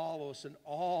and Apollos and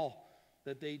all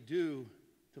that they do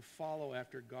to follow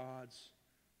after God's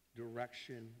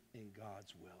direction and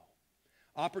God's will.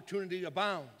 Opportunity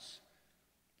abounds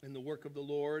in the work of the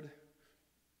Lord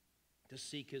to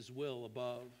seek his will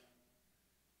above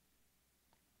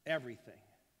everything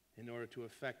in order to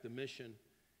effect the mission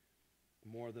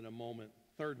more than a moment.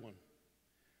 Third one,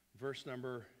 verse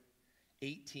number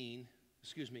 18,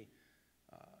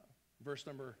 verse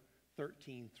number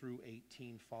 13 through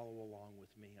 18. Follow along with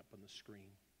me up on the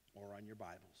screen or on your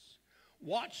Bibles.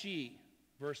 Watch ye,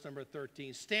 verse number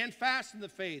 13. Stand fast in the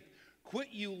faith. Quit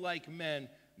you like men.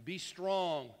 Be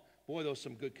strong. Boy, those are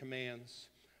some good commands.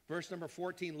 Verse number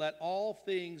 14. Let all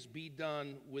things be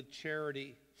done with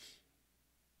charity.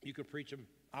 You could preach an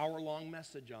hour-long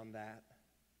message on that.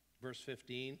 Verse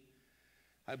 15.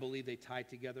 I believe they tie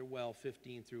together well,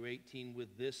 15 through 18,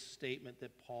 with this statement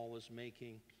that Paul is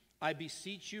making. I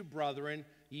beseech you, brethren,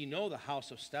 ye know the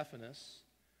house of Stephanas,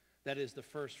 that is the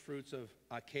first fruits of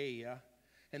Achaia,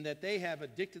 and that they have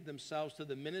addicted themselves to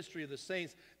the ministry of the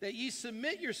saints, that ye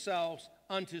submit yourselves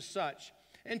unto such,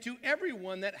 and to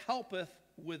everyone that helpeth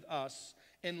with us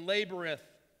and laboreth.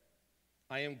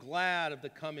 I am glad of the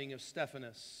coming of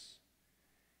Stephanas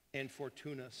and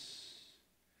Fortunus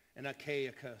and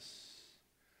Achaicus,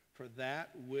 for that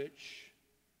which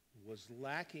was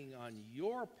lacking on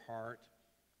your part,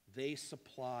 they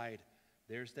supplied.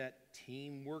 There's that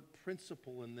teamwork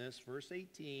principle in this. Verse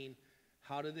 18,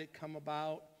 how did it come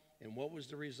about? And what was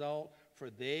the result? For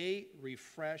they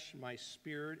refresh my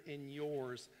spirit in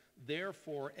yours.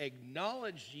 Therefore,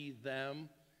 acknowledge ye them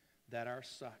that are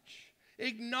such.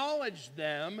 Acknowledge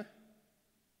them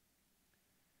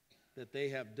that they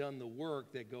have done the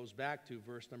work that goes back to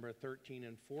verse number 13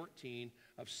 and 14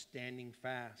 of standing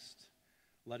fast,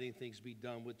 letting things be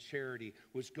done with charity,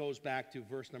 which goes back to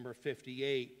verse number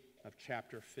 58 of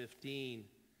chapter 15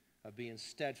 of being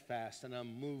steadfast and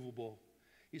unmovable.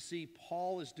 You see,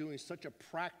 Paul is doing such a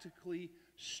practically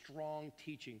strong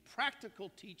teaching, practical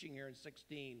teaching here in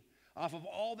 16, off of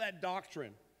all that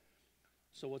doctrine.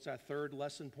 So what's our third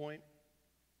lesson point?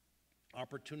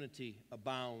 Opportunity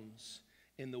abounds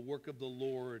in the work of the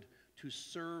Lord to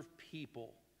serve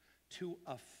people, to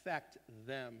affect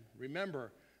them.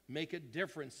 Remember, make a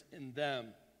difference in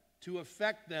them, to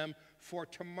affect them for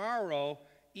tomorrow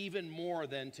even more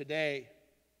than today.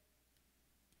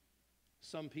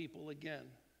 Some people, again,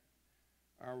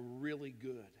 are really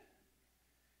good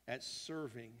at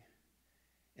serving,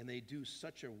 and they do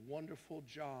such a wonderful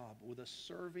job with a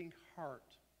serving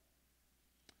heart.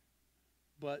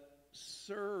 But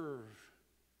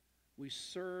we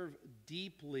serve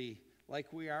deeply,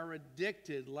 like we are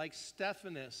addicted, like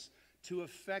Stephanas, to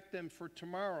affect them for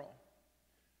tomorrow,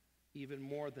 even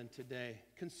more than today.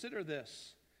 Consider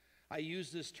this. I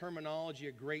use this terminology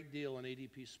a great deal in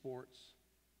ADP Sports.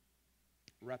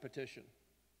 Repetition.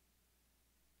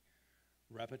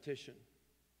 Repetition.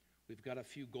 We've got a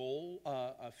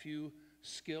few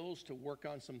skills to work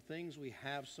on some things. We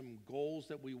have some goals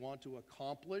that we want to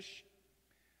accomplish.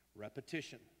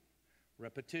 Repetition.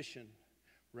 Repetition.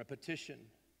 Repetition.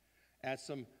 Add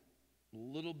some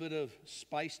little bit of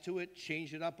spice to it.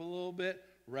 Change it up a little bit.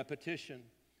 Repetition.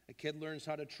 A kid learns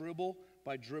how to dribble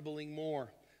by dribbling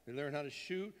more. They learn how to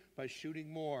shoot by shooting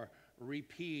more.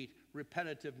 Repeat.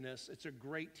 Repetitiveness. It's a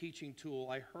great teaching tool.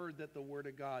 I heard that the Word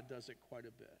of God does it quite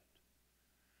a bit.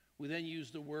 We then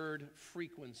use the word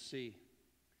frequency.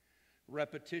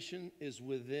 Repetition is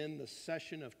within the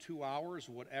session of 2 hours,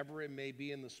 whatever it may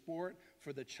be in the sport,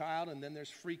 for the child. And then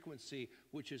there's frequency,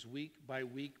 which is week by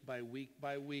week by week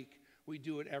by week. We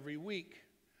do it every week.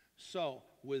 So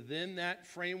within that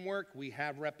framework, we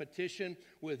have repetition.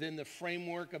 Within the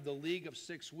framework of the league of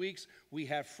 6 weeks, we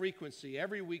have frequency.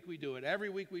 Every week we do it. Every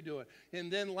week we do it.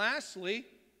 And then lastly,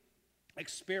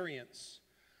 experience.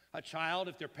 A child,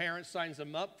 if their parent signs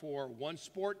them up for 1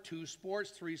 sport, 2 sports,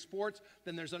 3 sports,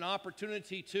 then there's an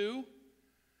opportunity to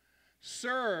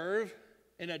serve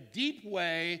in a deep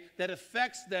way that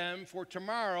affects them for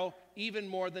tomorrow even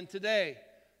more than today.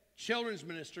 Children's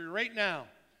ministry right now,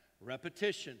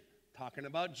 repetition, talking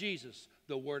about Jesus,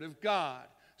 the Word of God,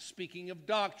 speaking of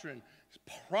doctrine,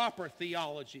 proper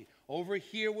theology, over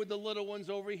here with the little ones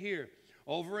over here,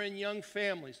 over in young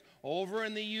families, over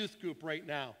in the youth group right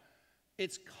now.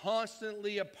 It's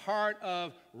constantly a part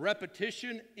of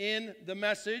repetition in the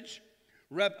message,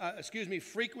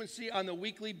 frequency on the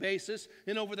weekly basis,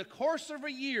 and over the course of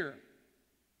a year,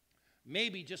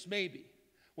 maybe, just maybe.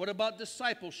 What about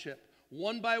discipleship?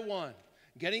 One by one,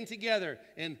 getting together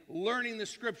and learning the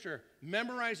Scripture,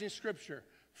 memorizing Scripture,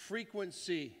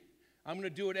 frequency. I'm going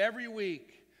to do it every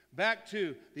week. Back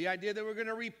to the idea that we're going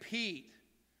to repeat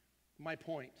my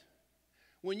point.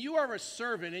 When you are a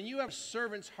servant and you have a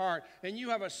servant's heart and you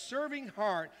have a serving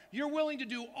heart, you're willing to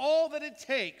do all that it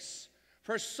takes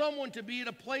for someone to be at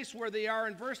a place where they are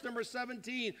in verse number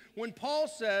 17. When Paul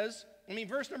says,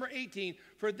 verse number 18,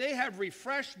 for they have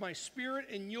refreshed my spirit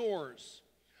and yours.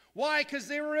 Why? Because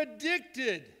they were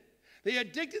addicted. They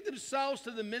addicted themselves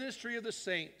to the ministry of the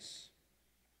saints.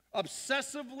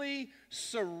 Obsessively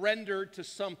surrendered to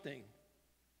something.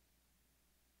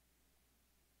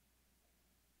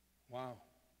 Wow.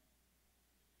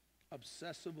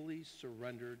 Obsessively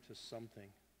surrendered to something.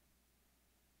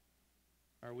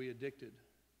 Are we addicted?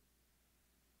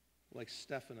 Like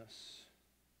Stephanas.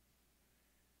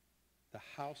 The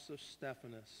house of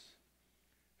Stephanas.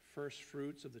 First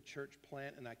fruits of the church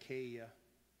plant in Achaia.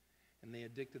 And they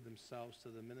addicted themselves to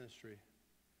the ministry.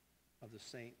 of the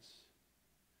saints.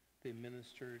 They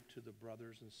ministered to the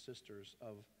brothers and sisters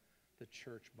of the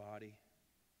church body.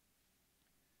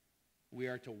 We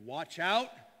are to watch out.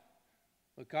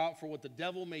 Look out for what the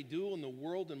devil may do in the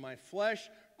world and my flesh.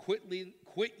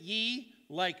 Quit ye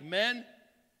like men.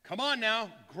 Come on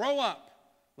now, grow up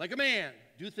like a man.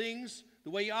 Do things the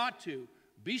way you ought to.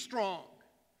 Be strong.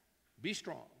 Be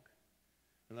strong.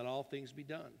 And let all things be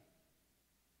done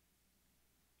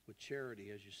with charity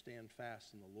as you stand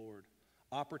fast in the Lord.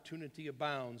 Opportunity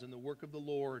abounds in the work of the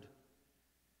Lord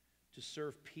to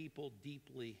serve people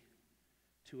deeply,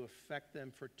 to affect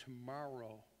them for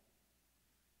tomorrow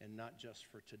and not just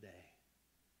for today.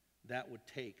 That would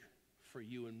take, for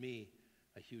you and me,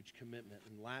 a huge commitment.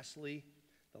 And lastly,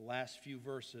 the last few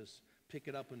verses, pick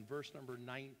it up in verse number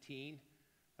 19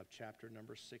 of chapter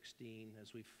number 16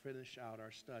 as we finish out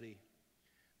our study.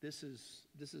 This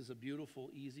is a beautiful,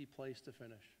 easy place to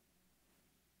finish,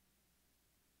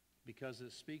 because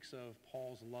it speaks of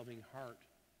Paul's loving heart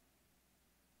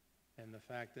and the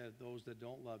fact that those that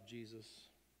don't love Jesus.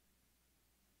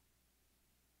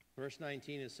 Verse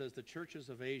 19, it says, the churches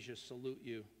of Asia salute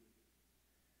you.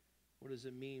 What does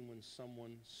it mean when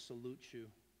someone salutes you?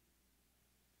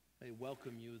 They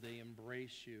welcome you, they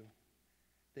embrace you,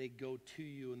 they go to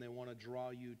you, and they want to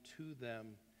draw you to them.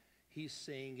 He's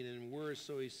saying it in words,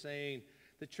 so he's saying,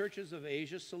 the churches of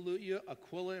Asia salute you.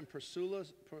 Aquila and Priscilla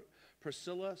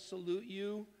salute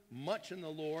you much in the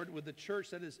Lord, with the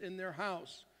church that is in their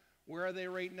house. Where are they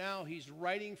right now? He's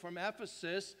writing from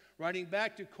Ephesus, writing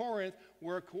back to Corinth,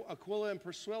 where Aquila and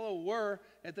Priscilla were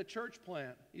at the church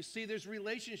plant. You see, there's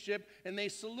relationship, and they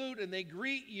salute, and they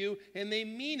greet you, and they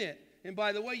mean it. And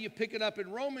by the way, you pick it up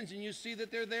in Romans, and you see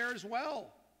that they're there as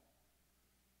well.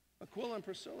 Aquila and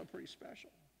Priscilla are pretty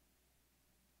special.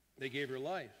 They gave their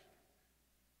life.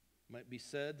 It might be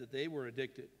said that they were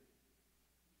addicted.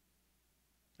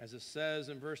 As it says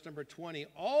in verse number 20,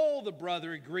 all the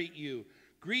brethren greet you.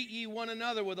 Greet ye one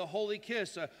another with a holy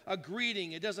kiss, a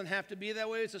greeting. It doesn't have to be that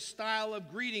way. It's a style of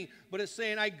greeting, but it's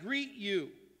saying, I greet you.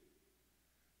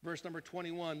 Verse number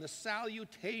 21, the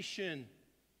salutation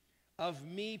of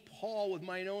me, Paul, with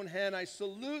mine own hand. I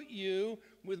salute you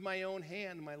with my own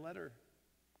hand, my letter.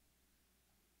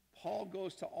 Paul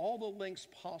goes to all the lengths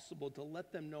possible to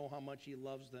let them know how much he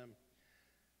loves them.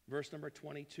 Verse number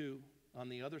 22, on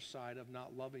the other side of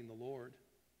not loving the Lord.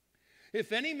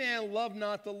 If any man love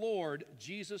not the Lord,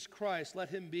 Jesus Christ, let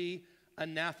him be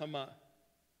anathema.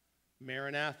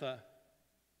 Maranatha.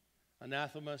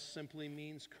 Anathema simply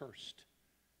means cursed,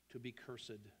 to be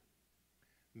cursed.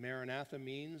 Maranatha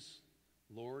means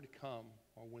Lord come,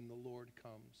 or when the Lord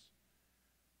comes.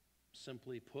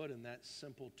 Simply put, in that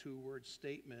simple two-word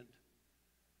statement,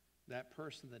 that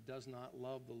person that does not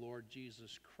love the Lord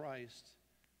Jesus Christ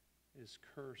is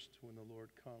cursed when the Lord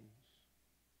comes.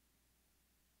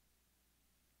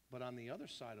 But on the other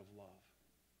side of love,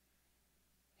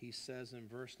 he says in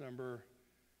verse number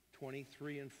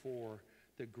 23 and 4,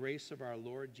 the grace of our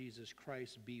Lord Jesus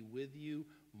Christ be with you.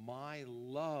 My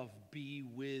love be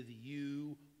with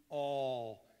you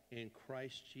all. In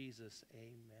Christ Jesus,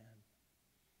 amen.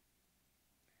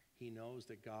 He knows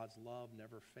that God's love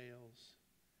never fails,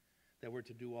 that we're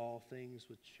to do all things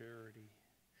with charity.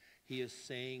 He is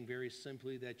saying very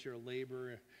simply that your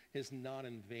labor is not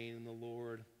in vain in the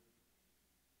Lord.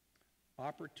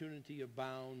 Opportunity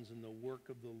abounds in the work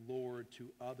of the Lord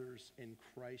to others in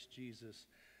Christ Jesus.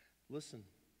 Listen,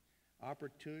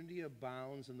 opportunity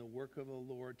abounds in the work of the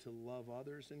Lord to love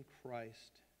others in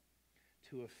Christ,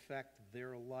 to affect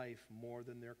their life more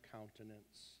than their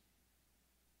countenance.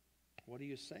 What are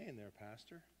you saying there,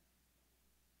 Pastor?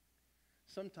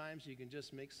 Sometimes you can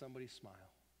just make somebody smile.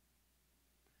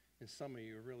 And some of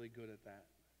you are really good at that.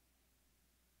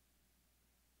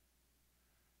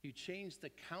 You change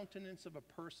the countenance of a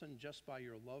person just by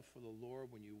your love for the Lord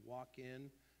when you walk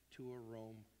in to a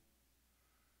room.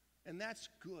 And that's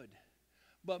good.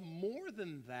 But more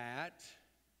than that,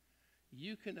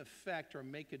 you can affect or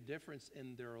make a difference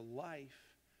in their life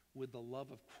with the love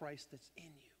of Christ that's in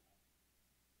you.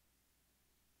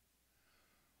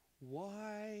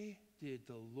 Why did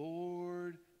the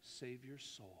Lord save your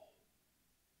soul?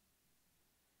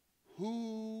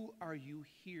 Who are you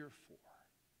here for?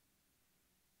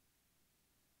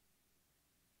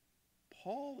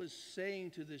 Paul is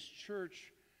saying to this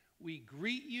church, we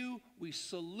greet you, we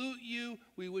salute you,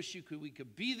 we wish we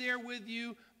could be there with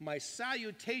you. My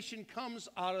salutation comes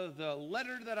out of the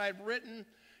letter that I've written.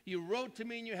 You wrote to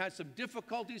me and you had some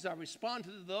difficulties. I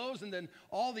responded to those, and then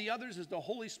all the others as the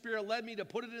Holy Spirit led me to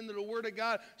put it into the Word of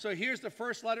God. So here's the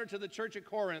first letter to the church at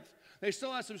Corinth. They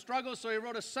still had some struggles, so he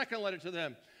wrote a second letter to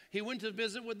them. He went to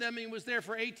visit with them, and he was there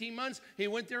for 18 months. He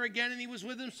went there again, and he was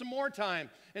with them some more time.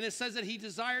 And it says that he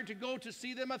desired to go to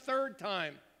see them a third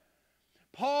time.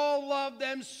 Paul loved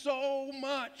them so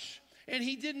much. And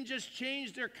he didn't just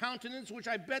change their countenance, which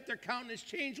I bet their countenance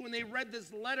changed when they read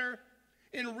this letter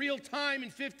in real time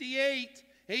in 58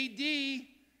 AD.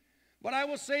 But I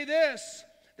will say this,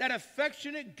 that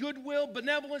affectionate, goodwill,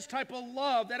 benevolence type of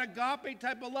love, that agape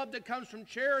type of love that comes from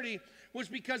charity, was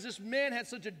because this man had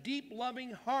such a deep,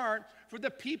 loving heart for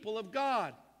the people of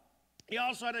God. He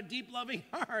also had a deep, loving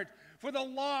heart for the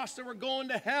lost that were going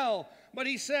to hell. But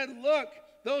he said, look,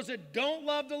 those that don't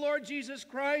love the Lord Jesus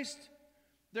Christ,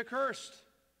 they're cursed.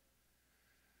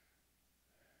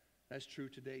 That's true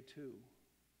today too.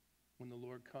 When the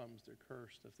Lord comes, they're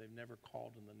cursed if they've never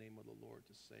called in the name of the Lord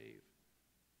to save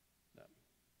them.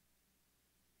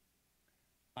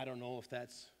 I don't know if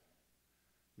that's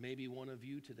maybe one of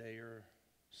you today or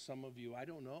some of you. I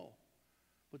don't know.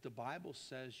 But the Bible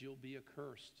says you'll be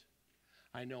accursed.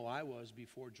 I know I was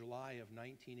before July of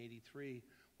 1983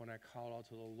 when I called out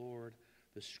to the Lord.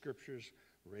 The scriptures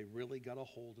really got a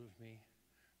hold of me.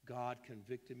 God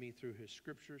convicted me through his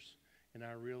scriptures, and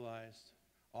I realized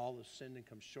all have sinned and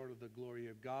come short of the glory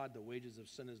of God. The wages of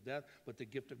sin is death, but the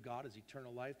gift of God is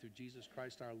eternal life through Jesus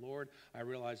Christ our Lord. I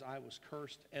realized I was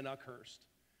cursed and accursed.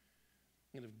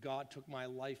 And if God took my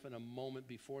life in a moment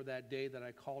before that day that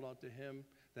I called out to him,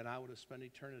 then I would have spent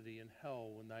eternity in hell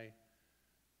when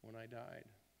I died.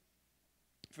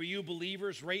 For you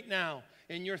believers right now,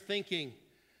 in your thinking,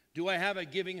 do I have a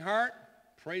giving heart?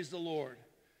 Praise the Lord.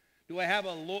 Do I have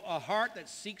a heart that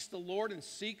seeks the Lord and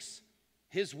seeks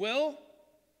his will?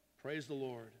 Praise the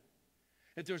Lord.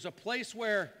 If there's a place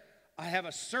where I have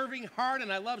a serving heart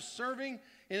and I love serving,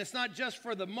 and it's not just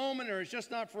for the moment or it's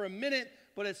just not for a minute,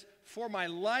 but it's for my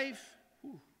life,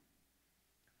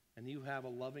 and you have a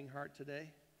loving heart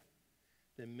today,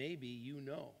 then maybe you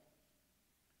know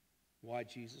why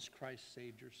Jesus Christ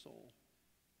saved your soul.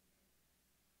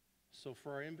 So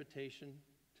for our invitation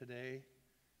today,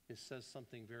 it says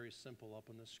something very simple up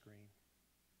on the screen.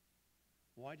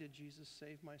 Why did Jesus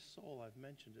save my soul? I've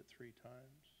mentioned it 3 times.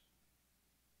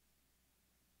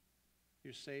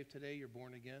 You're saved today, you're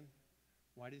born again.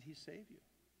 Why did he save you?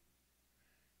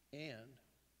 And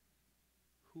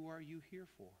who are you here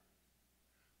for?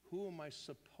 Who am I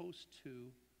supposed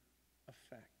to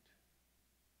affect?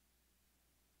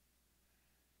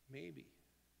 Maybe,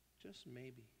 just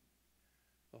maybe,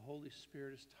 the Holy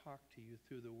Spirit has talked to you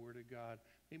through the Word of God.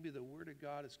 Maybe the Word of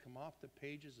God has come off the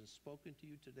pages and spoken to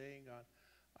you today and gone,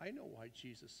 I know why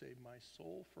Jesus saved my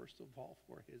soul. First of all,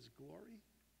 for his glory,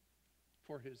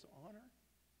 for his honor,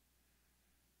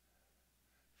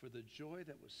 for the joy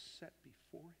that was set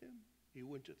before him. He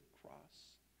went to the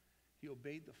cross. He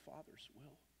obeyed the Father's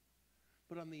will.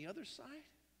 But on the other side,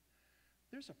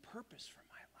 there's a purpose for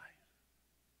my life.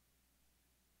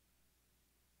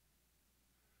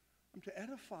 I'm to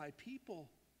edify people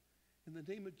in the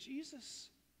name of Jesus.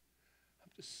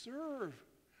 I'm to serve.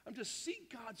 I'm to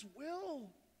seek God's will.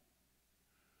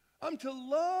 I'm to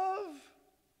love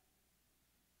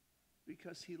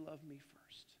because he loved me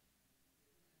first.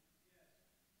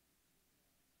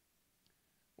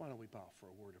 Why don't we bow for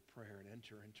a word of prayer and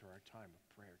enter into our time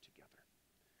of prayer together.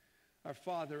 Our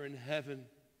Father in heaven,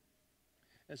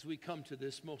 as we come to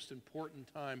this most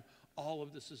important time, all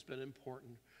of this has been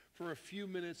important. For a few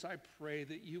minutes, I pray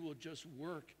that you will just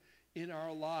work in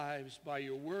our lives by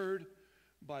your word,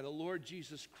 by the Lord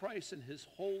Jesus Christ in his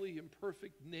holy and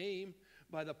perfect name,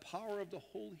 by the power of the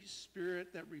Holy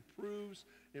Spirit that reproves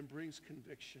and brings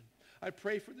conviction. I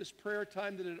pray for this prayer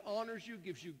time that it honors you,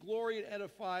 gives you glory, and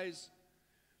edifies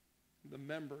the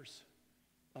members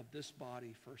of this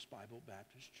body, First Bible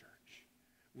Baptist Church.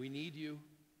 We need you.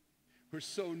 We're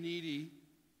so needy.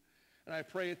 And I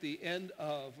pray at the end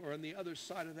of, or on the other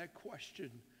side of that question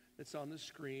that's on the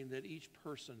screen, that each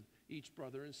person, each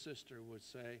brother and sister would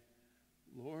say,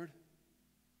 Lord,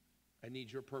 I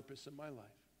need your purpose in my life.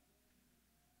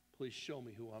 Please show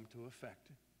me who I'm to affect.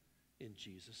 In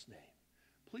Jesus' name.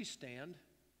 Please stand.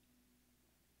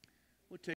 We'll take